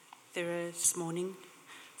There are this morning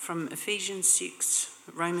from Ephesians 6,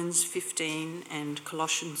 Romans 15 and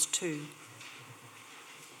Colossians 2.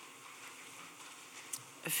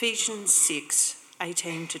 Ephesians 6,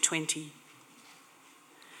 18 to 20.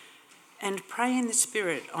 And pray in the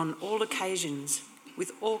Spirit on all occasions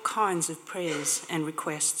with all kinds of prayers and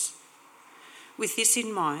requests. With this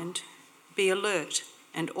in mind, be alert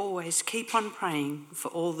and always keep on praying for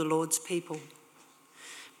all the Lord's people.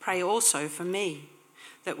 Pray also for me,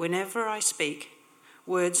 that whenever I speak,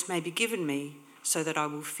 words may be given me, so that I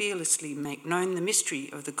will fearlessly make known the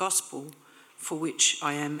mystery of the gospel, for which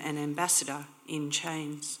I am an ambassador in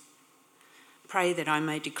chains. Pray that I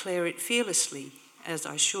may declare it fearlessly, as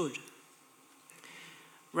I should.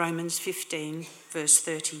 Romans 15, verse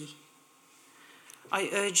 30. I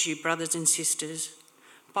urge you, brothers and sisters,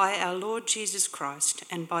 by our Lord Jesus Christ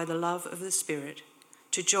and by the love of the Spirit,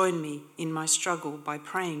 to join me in my struggle by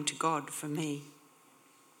praying to God for me.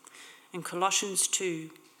 And Colossians 2,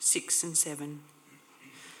 6 and 7.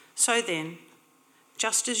 So then,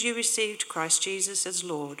 just as you received Christ Jesus as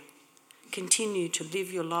Lord, continue to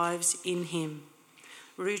live your lives in him,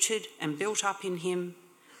 rooted and built up in him,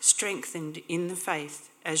 strengthened in the faith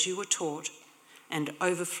as you were taught, and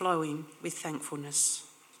overflowing with thankfulness.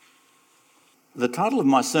 The title of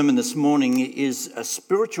my sermon this morning is A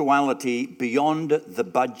Spirituality Beyond the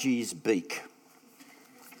Budgie's Beak.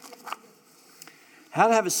 How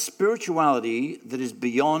to have a spirituality that is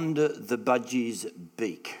beyond the budgie's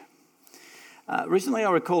beak. Recently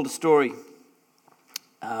I recalled a story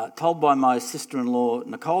told by my sister-in-law,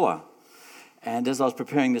 Nicola. And as I was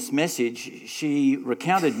preparing this message, she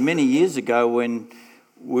recounted many years ago when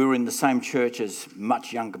we were in the same church as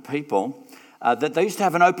much younger people, that they used to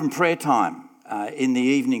have an open prayer time in the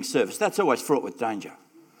evening service. That's always fraught with danger.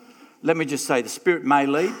 Let me just say the Spirit may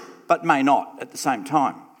lead, but may not at the same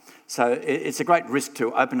time. So it's a great risk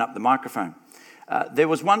to open up the microphone. There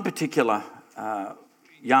was one particular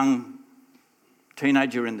young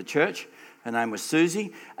teenager in the church. Her name was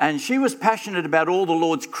Susie, and she was passionate about all the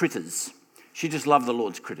Lord's critters. She just loved the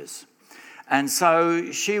Lord's critters. And so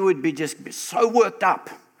she would be just so worked up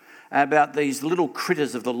about these little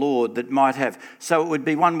critters of the Lord that might have. So it would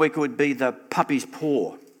be one week it would be the puppy's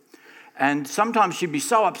paw. And sometimes she'd be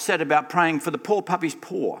so upset about praying for the poor puppy's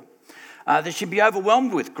paw that she'd be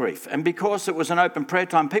overwhelmed with grief. And because it was an open prayer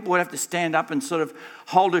time, people would have to stand up and sort of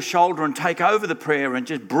hold her shoulder and take over the prayer and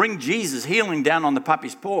just bring Jesus' healing down on the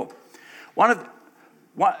puppy's paw.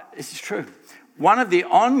 This is true. One of the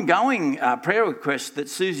ongoing prayer requests that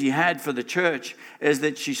Susie had for the church is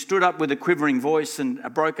that she stood up with a quivering voice and a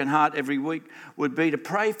broken heart every week would be to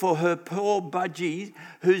pray for her poor budgie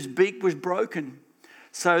whose beak was broken.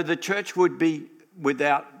 So the church would be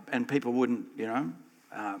without, and people wouldn't,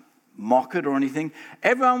 mock it or anything.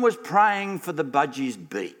 Everyone was praying for the budgie's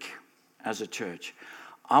beak as a church.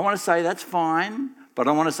 I want to say that's fine, but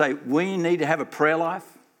I want to say we need to have a prayer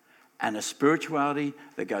life and a spirituality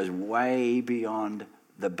that goes way beyond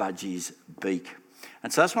the budgie's beak.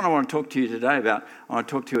 And so that's what I want to talk to you today about. I want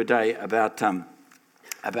to talk to you today about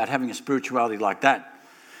having a spirituality like that.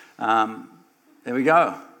 There we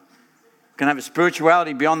go. Can have a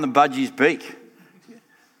spirituality beyond the budgie's beak.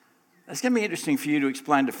 It's going to be interesting for you to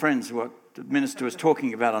explain to friends what the minister was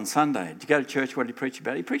talking about on Sunday. Did you go to church? What did he preach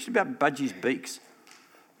about? He preached about budgie's beaks.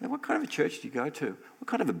 What kind of a church do you go to? What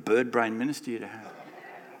kind of a bird brain minister do you have?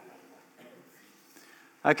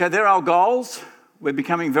 Okay, they're our goals. We're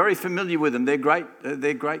becoming very familiar with them. They're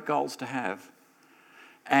great goals to have.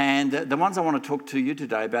 And the ones I want to talk to you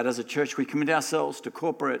today about as a church, we commit ourselves to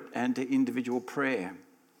corporate and to individual prayer.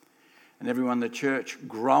 And everyone in the church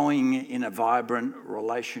growing in a vibrant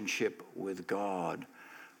relationship with God.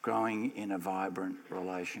 Growing in a vibrant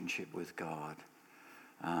relationship with God.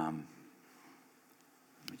 Let me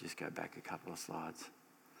just go back a couple of slides.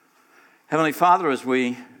 Heavenly Father, as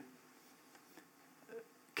we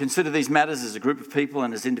consider these matters as a group of people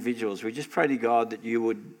and as individuals, we just pray to God that you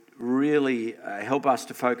would really help us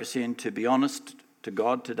to focus in, to be honest to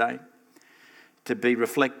God today, to be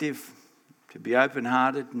reflective, to be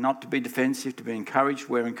open-hearted, not to be defensive, to be encouraged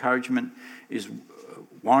where encouragement is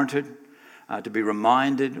warranted, to be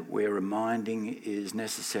reminded where reminding is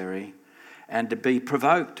necessary, and to be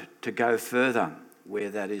provoked to go further where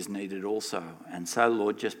that is needed also. And so,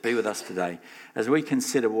 Lord, just be with us today as we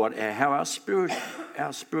consider how our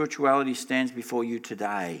spirituality stands before you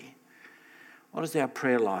today. What is our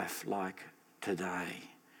prayer life like today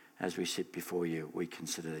as we sit before you? We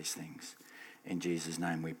consider these things. In Jesus'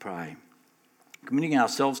 name we pray. Committing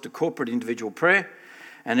ourselves to corporate individual prayer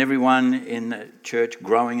and everyone in the church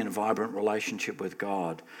growing in a vibrant relationship with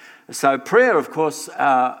God. So prayer, of course,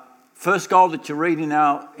 First goal that you read in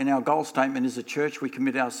our goal statement is a church, we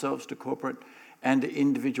commit ourselves to corporate and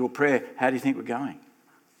individual prayer. How do you think we're going?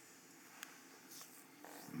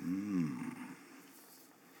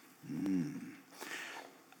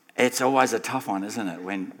 It's always a tough one, isn't it,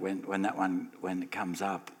 when it comes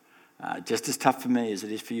up. Just as tough for me as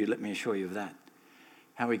it is for you, let me assure you of that.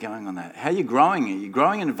 How are we going on that? How are you growing? Are you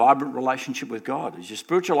growing in a vibrant relationship with God? Is your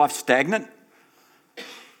spiritual life stagnant?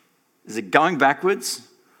 Is it going backwards?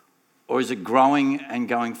 Or is it growing and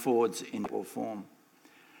going forwards in all form?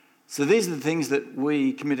 So these are the things that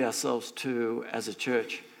we commit ourselves to as a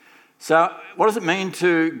church. So what does it mean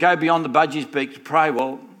to go beyond the budgies beak to pray?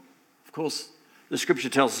 Well, of course, the scripture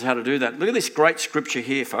tells us how to do that. Look at this great scripture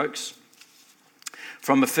here, folks.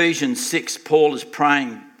 From Ephesians 6, Paul is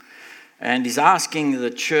praying and he's asking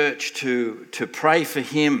the church to pray for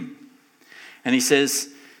him. And he says,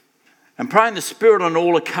 and pray in the Spirit on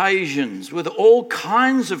all occasions with all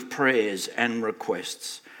kinds of prayers and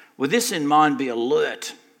requests. With this in mind, be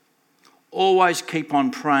alert. Always keep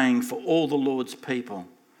on praying for all the Lord's people.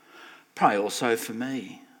 Pray also for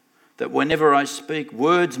me, that whenever I speak,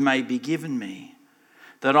 words may be given me,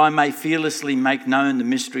 that I may fearlessly make known the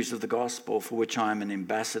mysteries of the gospel, for which I am an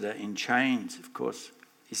ambassador in chains. Of course,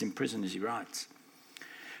 he's in prison as he writes.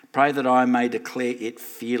 Pray that I may declare it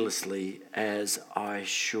fearlessly as I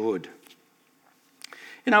should.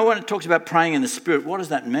 You know, when it talks about praying in the Spirit, what does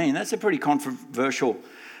that mean? That's a pretty controversial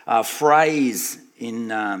phrase in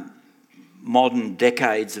modern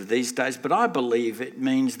decades of these days, but I believe it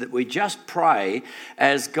means that we just pray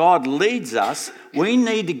as God leads us. We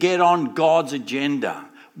need to get on God's agenda.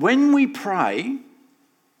 When we pray,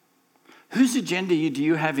 whose agenda do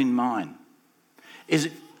you have in mind?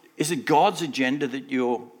 Is it God's agenda that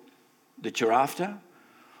you're after?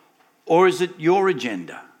 Or is it your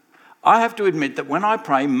agenda? I have to admit that when I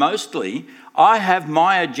pray, mostly I have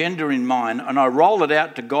my agenda in mind and I roll it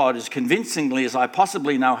out to God as convincingly as I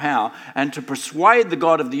possibly know how, and to persuade the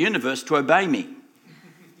God of the universe to obey me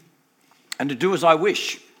and to do as I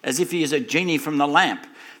wish, as if he is a genie from the lamp,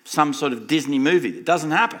 some sort of Disney movie. It doesn't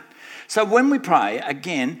happen. So when we pray,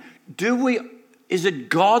 again, is it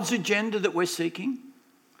God's agenda that we're seeking?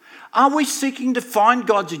 Are we seeking to find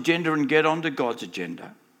God's agenda and get onto God's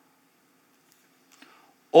agenda?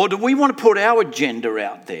 Or do we want to put our agenda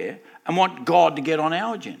out there and want God to get on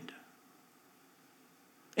our agenda?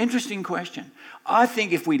 Interesting question. I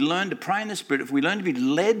think if we learn to pray in the Spirit, if we learn to be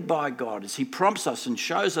led by God as he prompts us and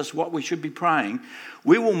shows us what we should be praying,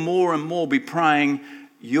 we will more and more be praying,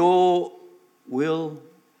 your will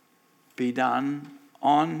be done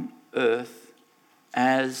on earth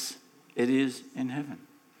as it is in heaven.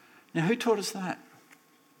 Now, who taught us that?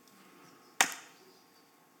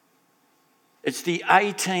 It's the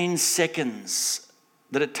 18 seconds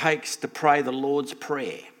that it takes to pray the Lord's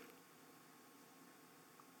Prayer.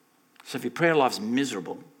 So if your prayer life's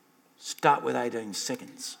miserable, start with 18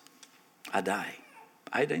 seconds a day.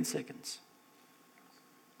 18 seconds.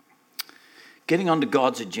 Getting onto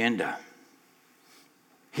God's agenda,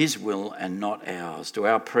 his will and not ours. Do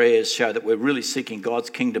our prayers show that we're really seeking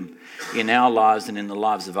God's kingdom in our lives and in the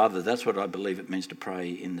lives of others? That's what I believe it means to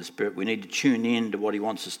pray in the Spirit. We need to tune in to what he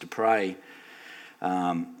wants us to pray.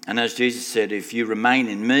 And as Jesus said, if you remain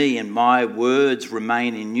in me and my words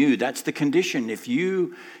remain in you, that's the condition. If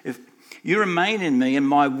you remain in me and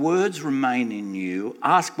my words remain in you,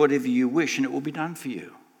 ask whatever you wish and it will be done for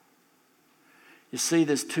you. You see,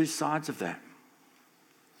 there's two sides of that.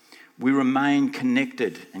 We remain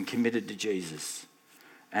connected and committed to Jesus.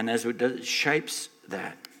 And as it does, it shapes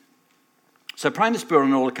that. So pray in the Spirit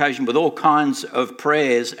on all occasions with all kinds of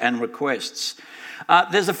prayers and requests.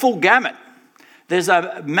 There's a full gamut. There's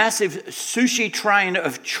a massive sushi train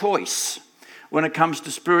of choice when it comes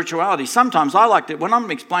to spirituality. Sometimes I like to, when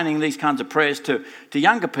I'm explaining these kinds of prayers to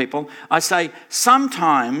younger people, I say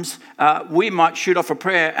sometimes we might shoot off a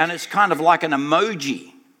prayer and it's kind of like an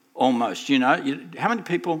emoji almost, you know. How many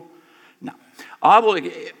people? No.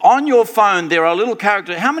 On your phone there are little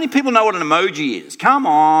characters. How many people know what an emoji is? Come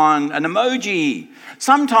on, an emoji.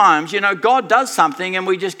 Sometimes, God does something and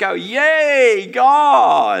we just go, yay,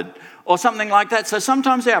 God, or something like that. So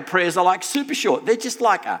sometimes our prayers are like super short. They're just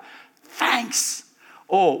like a thanks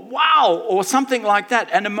or wow or something like that,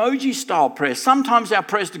 an emoji style prayer. Sometimes our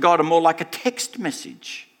prayers to God are more like a text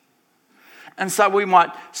message. And so we might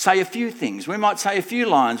say a few things. We might say a few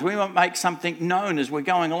lines. We might make something known as we're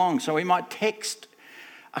going along. So we might text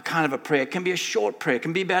a kind of a prayer. It can be a short prayer. It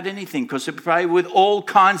can be about anything, because we pray with all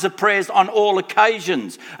kinds of prayers on all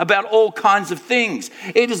occasions about all kinds of things.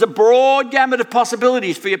 It is a broad gamut of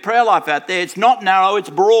possibilities for your prayer life out there. It's not narrow, it's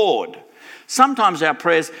broad. Sometimes our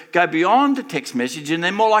prayers go beyond a text message and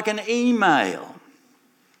they're more like an email.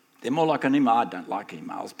 They're more like an email. I don't like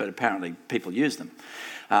emails, but apparently people use them.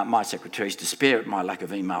 My secretaries despair at my lack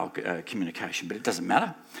of email communication, but it doesn't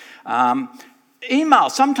matter. Email.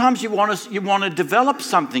 Sometimes you want to develop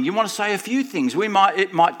something. You want to say a few things.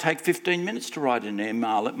 It might take 15 minutes to write an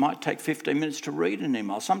email. It might take 15 minutes to read an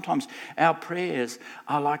email. Sometimes our prayers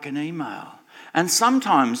are like an email. And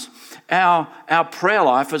sometimes our prayer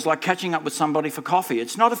life is like catching up with somebody for coffee.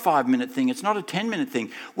 It's not a 5-minute thing. It's not a 10-minute thing.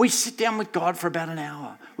 We sit down with God for about an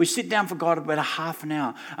hour. We sit down for God about a half an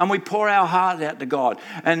hour. And we pour our heart out to God.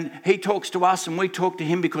 And he talks to us and we talk to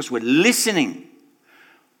him because we're listening.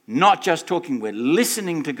 Not just talking, we're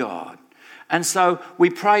listening to God. And so we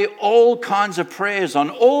pray all kinds of prayers on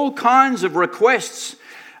all kinds of requests.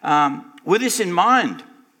 With this in mind,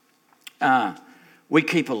 we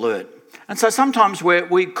keep alert. And so sometimes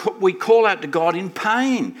we call out to God in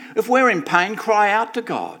pain. If we're in pain, cry out to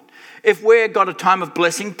God. If we've got a time of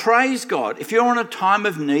blessing, praise God. If you're on a time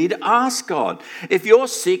of need, ask God. If you're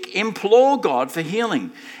sick, implore God for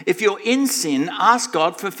healing. If you're in sin, ask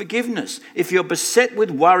God for forgiveness. If you're beset with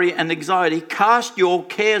worry and anxiety, cast your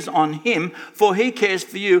cares on him, for he cares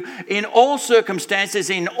for you. In all circumstances,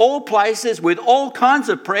 in all places, with all kinds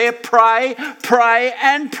of prayer, pray, pray,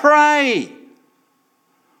 and pray.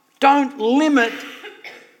 Don't limit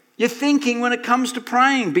your thinking when it comes to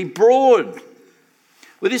praying. Be broad.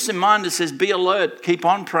 With this in mind, it says, be alert. Keep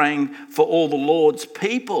on praying for all the Lord's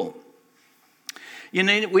people. We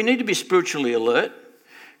need to be spiritually alert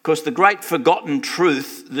because the great forgotten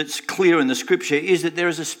truth that's clear in the scripture is that there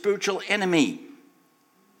is a spiritual enemy.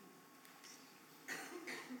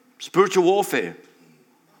 Spiritual warfare.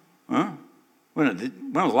 Huh? When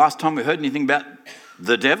was the last time we heard anything about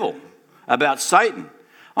the devil, about Satan?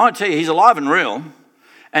 I want to tell you, he's alive and real,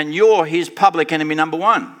 and you're his public enemy number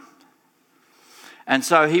one. And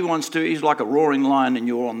so he's like a roaring lion and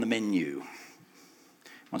you're on the menu. He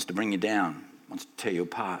wants to bring you down, wants to tear you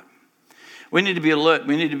apart. We need to be alert.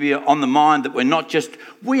 We need to be on the mind that we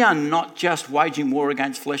are not just waging war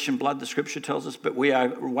against flesh and blood, the scripture tells us, but we are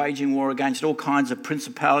waging war against all kinds of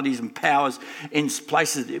principalities and powers in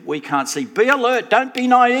places that we can't see. Be alert. Don't be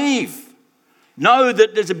naive. Know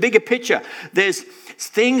that there's a bigger picture. There's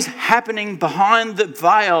things happening behind the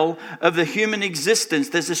veil of the human existence.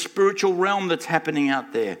 There's a spiritual realm that's happening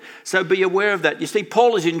out there. So be aware of that. You see,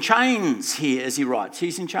 Paul is in chains here as he writes.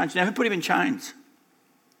 He's in chains. Now, who put him in chains?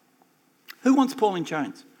 Who wants Paul in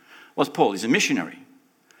chains? Well, it's Paul. He's a missionary.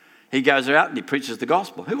 He goes out and he preaches the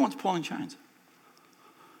gospel. Who wants Paul in chains?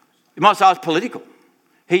 You might say it's political.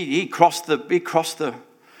 He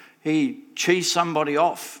cheesed somebody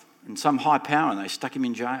off in some high power and they stuck him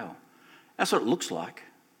in jail. That's what it looks like.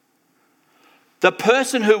 The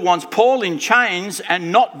person who wants Paul in chains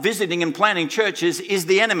and not visiting and planting churches is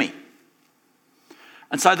the enemy.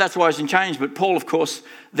 And so that's why he's in chains. But Paul, of course,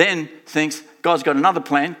 then thinks God's got another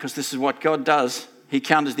plan because this is what God does. He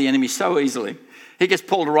counters the enemy so easily. He gets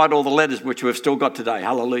Paul to write all the letters which we've still got today.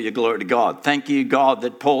 Hallelujah, glory to God. Thank you, God,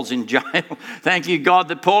 that Paul's in jail. Thank you, God,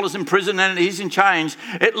 that Paul is in prison and he's in chains.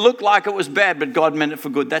 It looked like it was bad, but God meant it for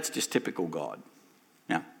good. That's just typical God.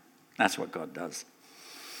 Yeah, that's what God does.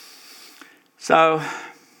 So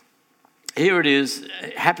here it is,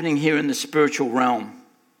 happening here in the spiritual realm.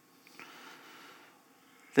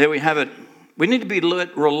 There we have it. We need to be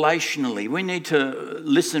alert relationally. We need to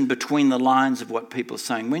listen between the lines of what people are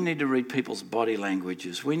saying. We need to read people's body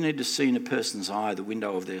languages. We need to see in a person's eye the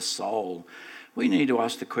window of their soul. We need to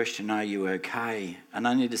ask the question, are you okay? And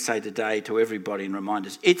I need to say today to everybody and remind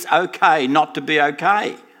us, it's okay not to be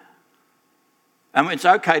okay. And it's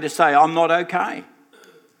okay to say, I'm not okay.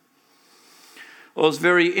 Well, it's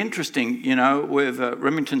very interesting,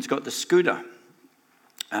 Remington's got the scooter.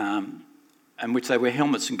 And which they wear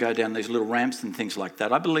helmets and go down these little ramps and things like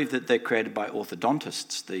that. I believe that they're created by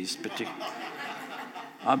orthodontists, these particular...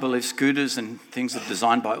 I believe scooters and things are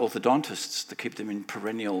designed by orthodontists to keep them in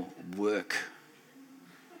perennial work.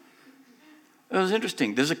 It was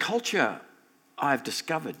interesting. There's a culture I've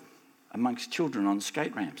discovered amongst children on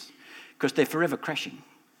skate ramps because they're forever crashing.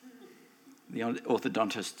 The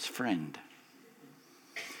orthodontist's friend.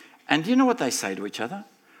 And do you know what they say to each other?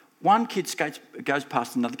 One kid goes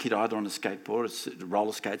past another kid either on a skateboard,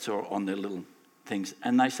 roller skates, or on their little things,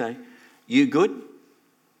 and they say, "You good?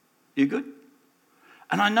 You good?"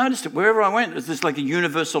 And I noticed it wherever I went. It's just like a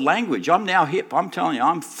universal language. I'm now hip. I'm telling you,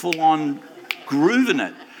 I'm full on grooving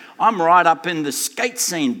it. I'm right up in the skate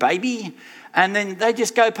scene, baby. And then they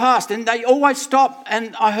just go past, and they always stop.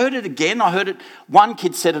 And I heard it again. I heard it. One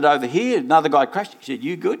kid said it over here. Another guy crashed. He said,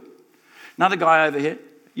 "You good?" Another guy over here,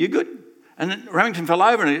 "You good?" And then Remington fell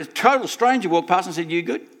over and a total stranger walked past and said, "You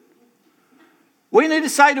good?" We need to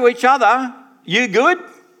say to each other, "You good?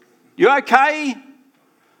 You okay?"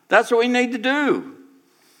 That's what we need to do.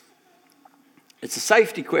 It's a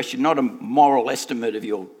safety question, not a moral estimate of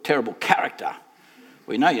your terrible character.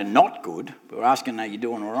 We know you're not good, but we're asking, are you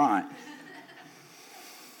doing all right?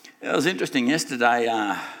 It was interesting yesterday.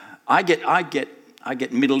 I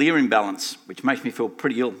get middle ear imbalance, which makes me feel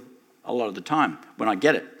pretty ill a lot of the time when I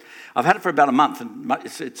get it. I've had it for about a month, and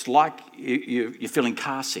it's like you're feeling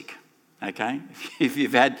car sick. Okay, if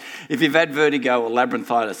you've had vertigo or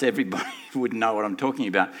labyrinthitis, everybody would know what I'm talking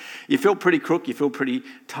about. You feel pretty crook, you feel pretty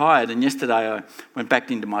tired. And yesterday I went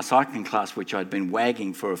back into my cycling class, which I'd been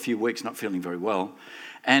wagging for a few weeks, not feeling very well.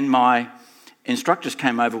 And my instructors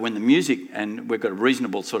came over when the music, and we've got a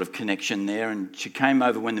reasonable sort of connection there, and she came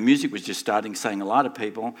over when the music was just starting, saying hello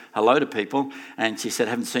to people, and she said,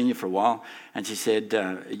 "Haven't seen you for a while." And she said,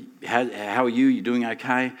 how are you? You doing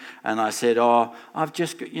okay? And I said, "Oh, I've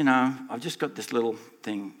just got this little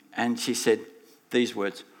thing." And she said these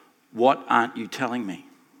words, "What aren't you telling me?"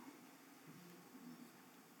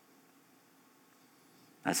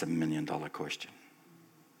 That's $1 million question.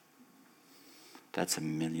 That's $1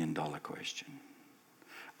 million question.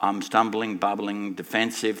 I'm stumbling, bubbling,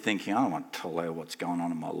 defensive, thinking, I don't want to tell her what's going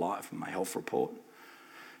on in my life and my health report.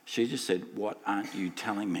 She just said, "What aren't you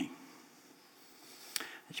telling me?"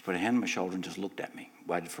 And she put her hand on my shoulder and just looked at me,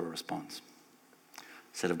 waited for a response. I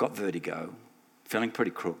said, "I've got vertigo, feeling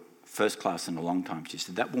pretty crook, first class in a long time." She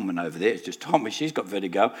said, "That woman over there has just told me she's got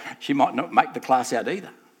vertigo. She might not make the class out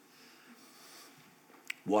either."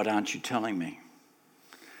 What aren't you telling me?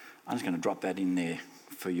 I'm just going to drop that in there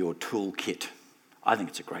for your toolkit. I think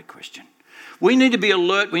it's a great question. We need to be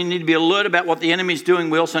alert. We need to be alert about what the enemy's doing.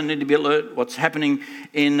 We also need to be alert what's happening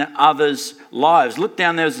in others' lives. Look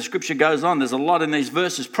down there as the scripture goes on. There's a lot in these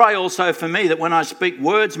verses. "Pray also for me that when I speak,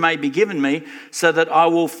 words may be given me, so that I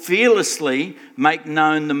will fearlessly make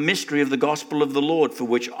known the mystery of the gospel of the Lord, for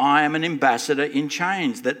which I am an ambassador in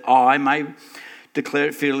chains, that I may declare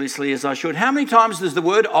it fearlessly as I should." How many times does the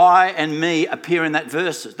word "I" and "me" appear in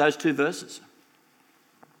those two verses?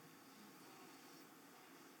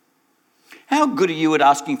 How good are you at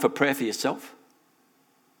asking for prayer for yourself?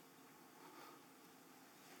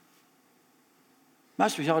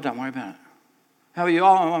 Most of you say, "Oh, don't worry about it." How are you?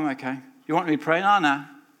 "Oh, I'm okay." "You want me to pray?" No.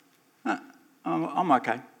 I'm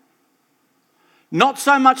okay. Not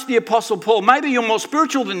so much the Apostle Paul. Maybe you're more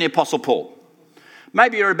spiritual than the Apostle Paul.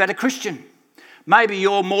 Maybe you're a better Christian. Maybe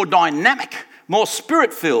you're more dynamic, more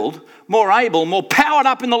spirit-filled, more able, more powered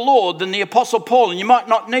up in the Lord than the Apostle Paul, and you might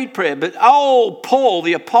not need prayer. But Paul,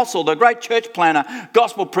 the apostle, the great church planner,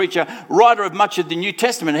 gospel preacher, writer of much of the New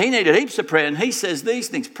Testament, he needed heaps of prayer, and he says these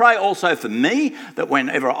things: "Pray also for me, that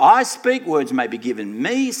whenever I speak, words may be given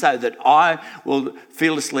me, so that I will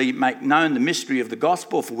fearlessly make known the mystery of the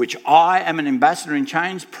gospel, for which I am an ambassador in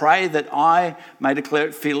chains. Pray that I may declare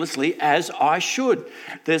it fearlessly as I should."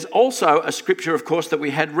 There's also a scripture, of course, that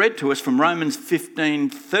we had read to us from Romans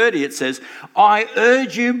 15:30. It says, "I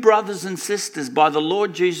urge you, brothers and sisters, by the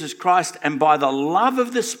Lord Jesus Christ and by the love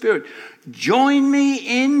of the Spirit, join me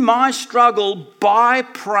in my struggle by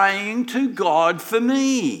praying to God for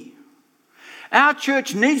me." Our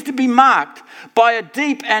church needs to be marked by a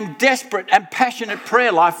deep and desperate and passionate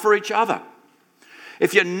prayer life for each other.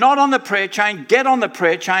 If you're not on the prayer chain, get on the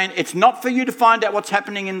prayer chain. It's not for you to find out what's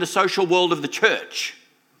happening in the social world of the church.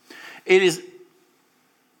 It's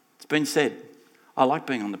been said, "I like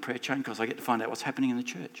being on the prayer chain because I get to find out what's happening in the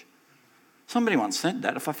church." Somebody once said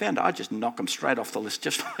that. If I found it, I'd just knock them straight off the list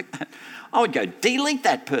just like that. I would go, delete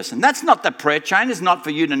that person. That's not the prayer chain. It's not for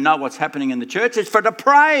you to know what's happening in the church. It's for to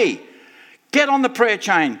pray. Get on the prayer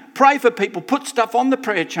chain. Pray for people. Put stuff on the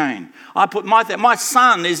prayer chain. I put my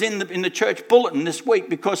son is in the church bulletin this week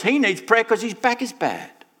because he needs prayer because his back is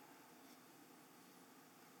bad.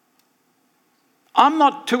 I'm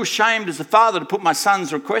not too ashamed as a father to put my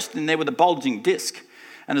son's request in there with a bulging disc.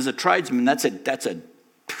 And as a tradesman, that's a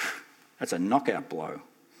knockout blow.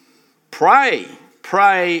 Pray,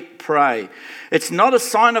 pray, pray. It's not a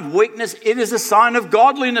sign of weakness. It is a sign of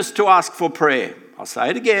godliness to ask for prayer. I'll say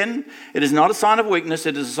it again. It is not a sign of weakness.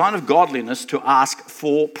 It is a sign of godliness to ask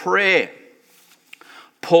for prayer.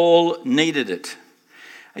 Paul needed it.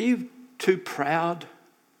 Are you too proud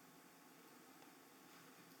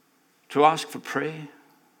to ask for prayer?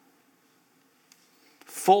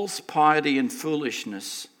 False piety and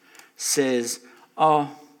foolishness says,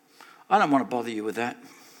 "Oh, I don't want to bother you with that."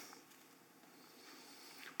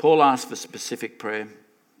 Paul asked for specific prayer.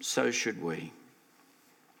 So should we.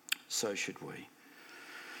 So should we.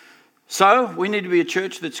 So we need to be a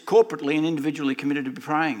church that's corporately and individually committed to be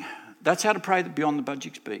praying. That's how to pray beyond the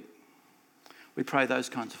budget speak. We pray those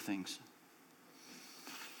kinds of things.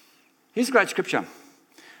 Here's a great scripture.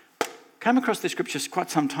 Came across this scripture quite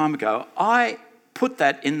some time ago. I put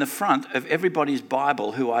that in the front of everybody's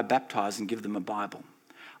Bible who I baptise and give them a Bible.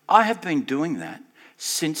 I have been doing that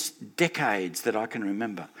since decades that I can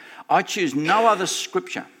remember. I choose no other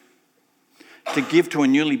scripture to give to a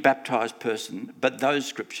newly baptised person but those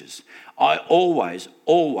scriptures. I always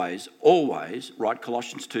write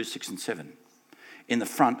Colossians 2, 6 and 7 in the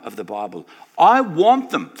front of the Bible. I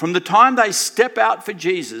want them, from the time they step out for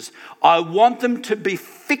Jesus, I want them to be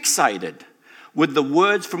fixated with the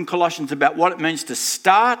words from Colossians about what it means to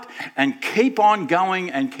start and keep on going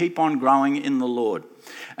and keep on growing in the Lord.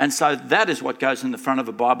 And so that is what goes in the front of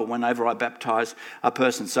a Bible whenever I baptise a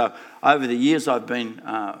person. So over the years I've been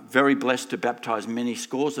very blessed to baptise many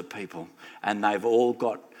scores of people, and they've all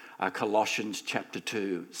got Colossians chapter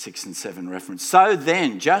 2, 6 and 7 reference. So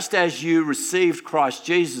then, just as you received Christ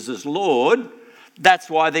Jesus as Lord,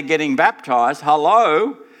 that's why they're getting baptised.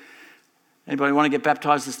 Hello? Anybody want to get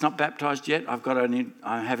baptised that's not baptised yet?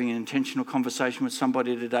 I'm having an intentional conversation with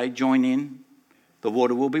somebody today. Join in. The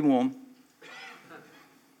water will be warm.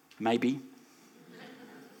 Maybe.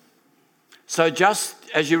 So just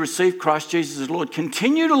as you receive Christ Jesus as Lord,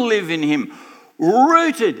 continue to live in him,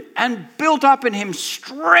 rooted and built up in him,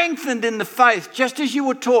 strengthened in the faith, just as you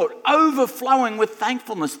were taught, overflowing with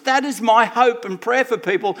thankfulness. That is my hope and prayer for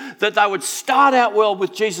people, that they would start out well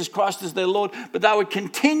with Jesus Christ as their Lord, but they would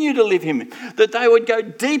continue to live him, that they would go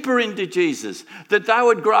deeper into Jesus, that they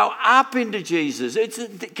would grow up into Jesus.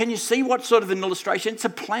 Can you see what sort of an illustration? It's a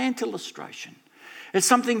plant illustration. It's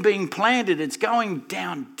something being planted. It's going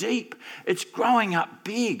down deep. It's growing up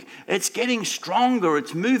big. It's getting stronger.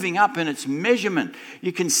 It's moving up in its measurement.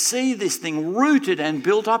 You can see this thing rooted and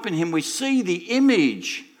built up in him. We see the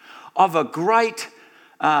image of a great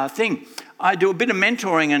thing. I do a bit of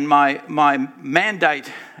mentoring, and my mandate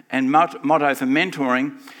and motto for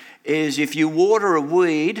mentoring is, if you water a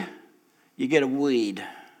weed, you get a weed.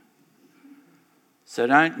 So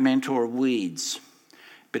don't mentor weeds.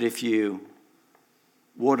 But if you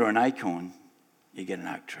water an acorn, you get an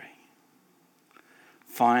oak tree.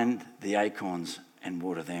 Find the acorns and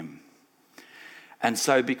water them. And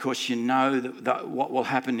so, because you know that what will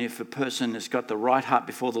happen if a person has got the right heart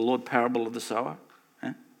before the Lord, parable of the sower,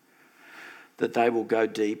 that they will go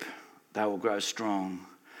deep, they will grow strong,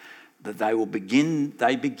 that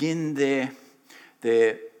they begin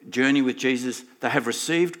their journey with Jesus. They have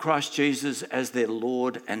received Christ Jesus as their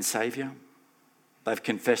Lord and Saviour. They've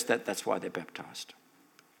confessed that, that's why they're baptised.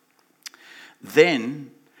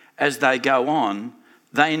 Then, as they go on,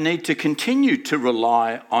 they need to continue to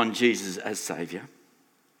rely on Jesus as Saviour.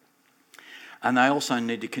 And they also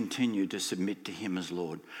need to continue to submit to him as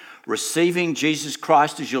Lord. Receiving Jesus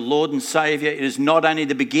Christ as your Lord and Saviour, it is not only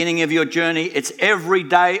the beginning of your journey, it's every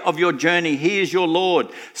day of your journey. He is your Lord.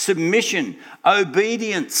 Submission,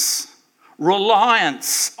 obedience,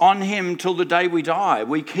 reliance on him till the day we die.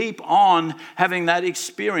 We keep on having that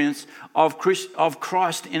experience of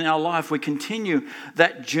Christ in our life. We continue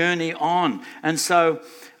that journey on. And so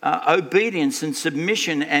obedience and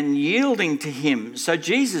submission and yielding to him. So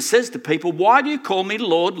Jesus says to people, why do you call me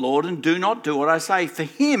Lord, Lord, and do not do what I say? For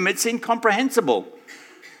him, it's incomprehensible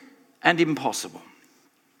and impossible.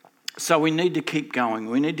 So we need to keep going.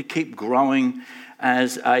 We need to keep growing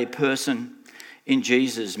as a person in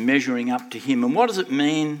Jesus, measuring up to him. And what does it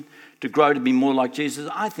mean to grow to be more like Jesus?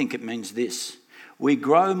 I think it means this. We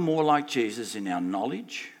grow more like Jesus in our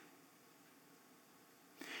knowledge.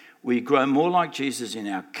 We grow more like Jesus in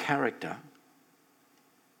our character.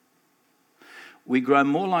 We grow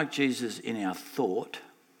more like Jesus in our thought.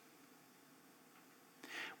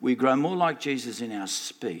 We grow more like Jesus in our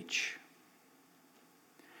speech.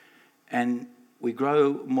 And we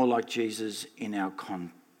grow more like Jesus in our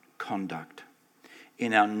conduct.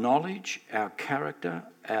 In our knowledge, our character,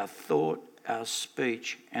 our thought, our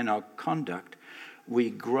speech, and our conduct, we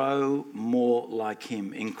grow more like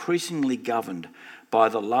him, increasingly governed by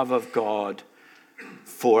the love of God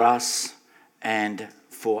for us and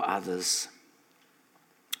for others.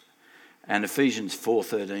 And Ephesians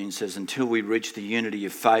 4:13 says, until we reach the unity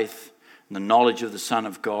of faith and the knowledge of the Son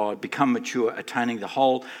of God, become mature, attaining the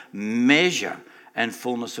whole measure and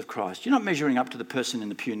fullness of Christ. You're not measuring up to the person in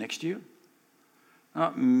the pew next to you.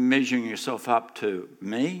 Not measuring yourself up to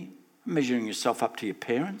me, measuring yourself up to your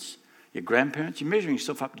parents, your grandparents. You're measuring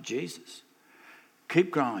yourself up to Jesus. Keep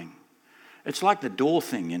growing. It's like the door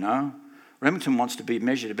thing, you know. Remington wants to be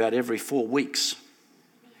measured about every 4 weeks.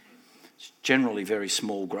 It's generally very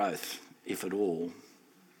small growth, if at all.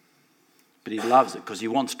 But he loves it because he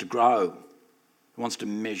wants to grow. He He wants to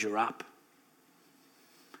measure up.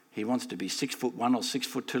 He wants to be 6'1" or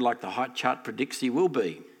 6'2" like the height chart predicts he will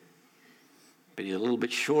be. But he's a little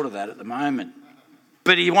bit short of that at the moment.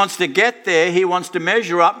 But he wants to get there. He wants to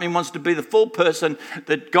measure up. And he wants to be the full person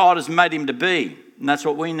that God has made him to be. And that's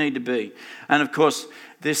what we need to be. And of course,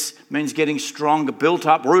 this means getting stronger, built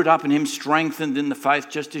up, root up in him, strengthened in the faith,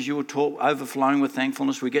 just as you were taught, overflowing with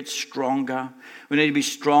thankfulness. We get stronger. We need to be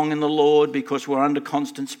strong in the Lord because we're under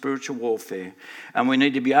constant spiritual warfare. And we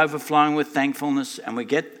need to be overflowing with thankfulness. And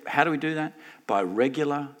how do we do that? By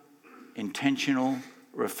regular, intentional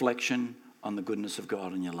reflection on the goodness of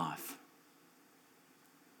God in your life.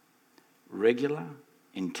 Regular,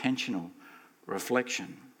 intentional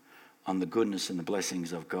reflection on the goodness and the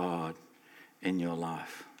blessings of God in your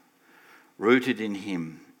life. Rooted in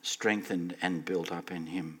him, strengthened and built up in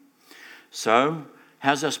him. So,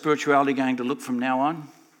 how's our spirituality going to look from now on?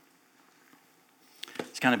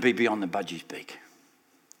 It's going to be beyond the budgie's beak.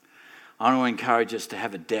 I want to encourage us to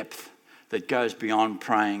have a depth that goes beyond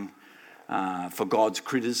praying for God's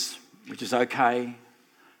critters, which is okay,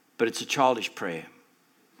 but it's a childish prayer.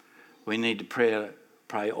 We need to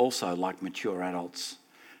pray also like mature adults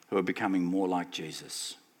who are becoming more like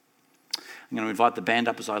Jesus. I'm going to invite the band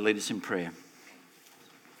up as I lead us in prayer.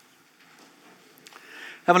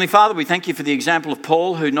 Heavenly Father, we thank you for the example of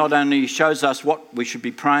Paul, who not only shows us what we should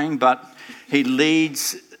be praying, but he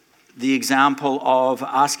leads the example of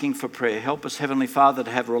asking for prayer. Help us, Heavenly Father,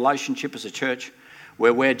 to have a relationship as a church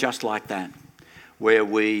where we're just like that, where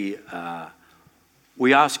we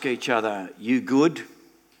ask each other, you good?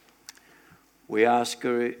 We ask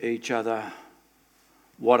each other,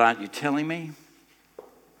 what aren't you telling me?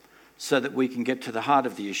 So that we can get to the heart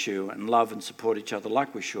of the issue and love and support each other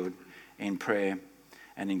like we should in prayer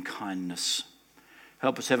and in kindness.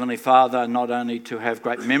 Help us, Heavenly Father, not only to have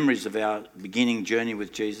great memories of our beginning journey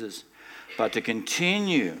with Jesus, but to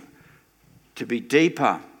continue to be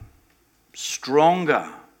deeper, stronger,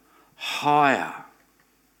 higher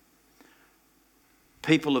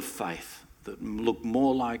people of faith that look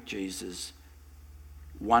more like Jesus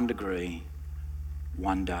 1 degree,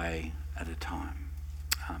 1 day at a time.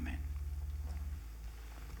 Amen.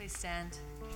 Please stand.